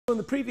In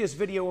the previous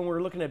video when we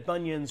were looking at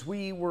bunions,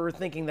 we were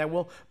thinking that,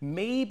 well,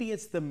 maybe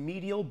it's the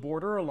medial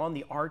border along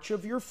the arch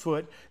of your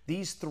foot.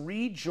 These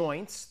three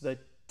joints, the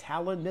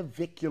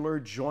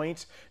talonavicular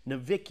joint,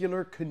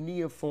 navicular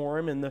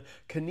cuneiform, and the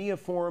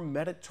cuneiform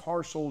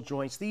metatarsal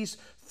joints. These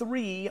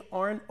three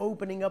aren't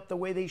opening up the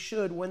way they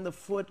should when the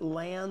foot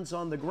lands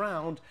on the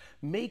ground,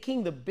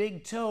 making the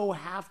big toe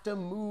have to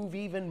move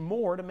even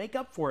more to make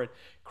up for it,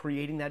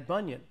 creating that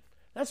bunion.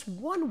 That's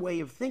one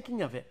way of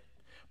thinking of it.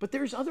 But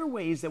there's other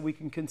ways that we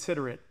can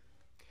consider it.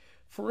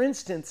 For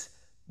instance,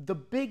 the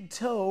big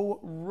toe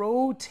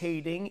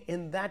rotating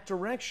in that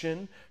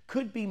direction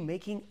could be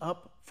making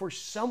up for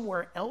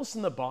somewhere else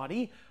in the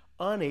body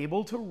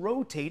unable to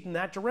rotate in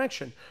that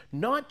direction.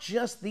 Not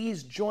just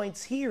these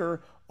joints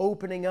here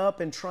opening up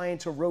and trying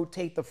to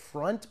rotate the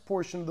front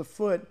portion of the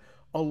foot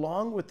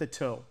along with the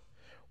toe.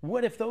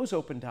 What if those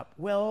opened up?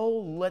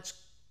 Well, let's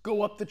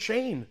go up the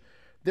chain.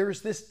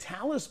 There's this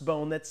talus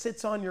bone that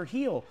sits on your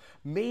heel.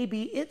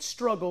 Maybe it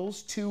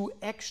struggles to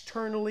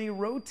externally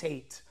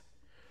rotate.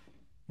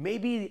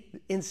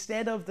 Maybe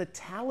instead of the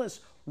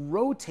talus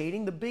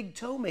rotating, the big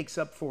toe makes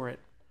up for it.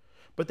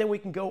 But then we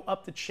can go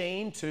up the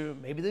chain to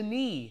maybe the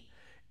knee.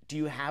 Do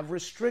you have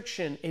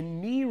restriction in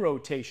knee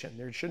rotation?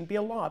 There shouldn't be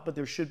a lot, but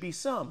there should be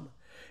some.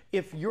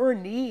 If your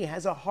knee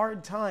has a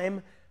hard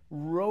time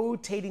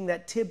rotating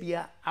that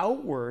tibia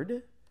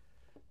outward,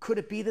 could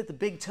it be that the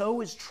big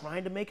toe is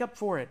trying to make up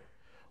for it?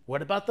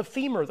 What about the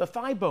femur, the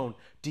thigh bone?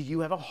 Do you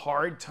have a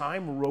hard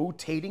time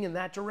rotating in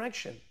that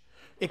direction?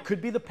 It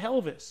could be the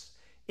pelvis.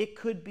 It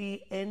could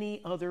be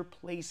any other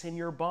place in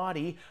your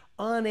body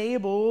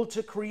unable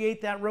to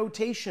create that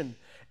rotation.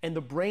 And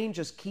the brain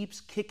just keeps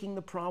kicking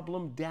the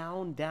problem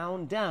down,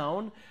 down,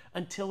 down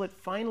until it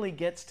finally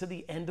gets to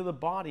the end of the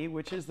body,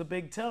 which is the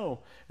big toe.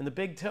 And the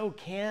big toe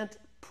can't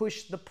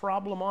push the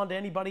problem onto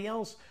anybody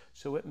else,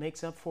 so it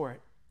makes up for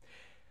it.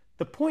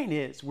 The point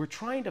is, we're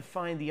trying to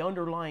find the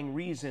underlying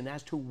reason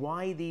as to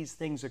why these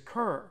things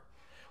occur.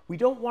 We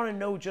don't want to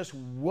know just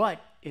what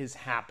is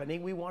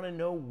happening, we want to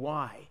know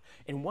why.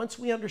 And once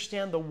we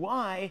understand the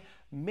why,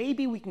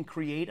 maybe we can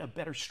create a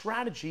better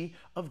strategy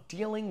of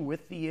dealing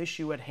with the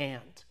issue at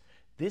hand.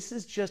 This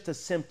is just a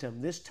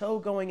symptom. This toe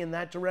going in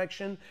that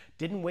direction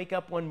didn't wake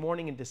up one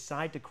morning and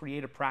decide to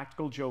create a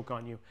practical joke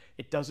on you.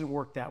 It doesn't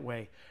work that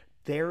way.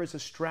 There is a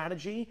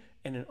strategy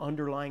and an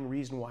underlying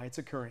reason why it's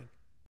occurring.